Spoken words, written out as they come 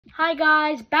Hi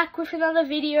guys, back with another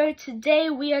video. Today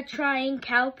we are trying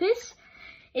calpis.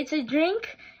 It's a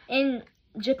drink in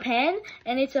Japan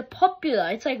and it's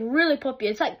like really popular.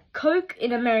 It's like Coke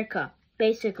in America,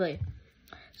 basically.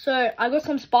 So I got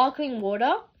some sparkling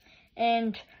water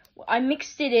and I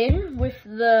mixed it in with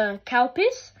the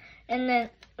calpis and then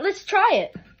let's try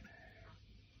it.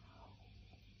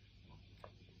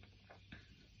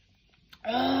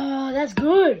 Oh, that's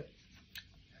good.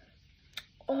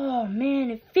 Oh man,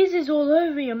 it fizzes all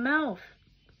over your mouth.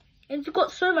 And it's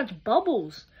got so much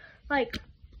bubbles. Like,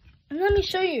 let me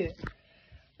show you.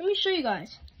 Let me show you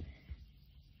guys.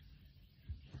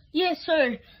 Yeah,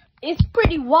 so it's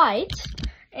pretty white.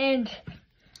 And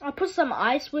I put some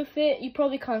ice with it. You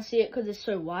probably can't see it because it's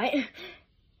so white.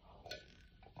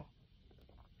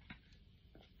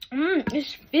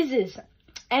 It fizzes.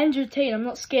 Andrew Tate, I'm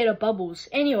not scared of bubbles.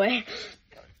 Anyway,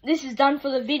 this is done for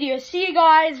the video. See you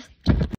guys.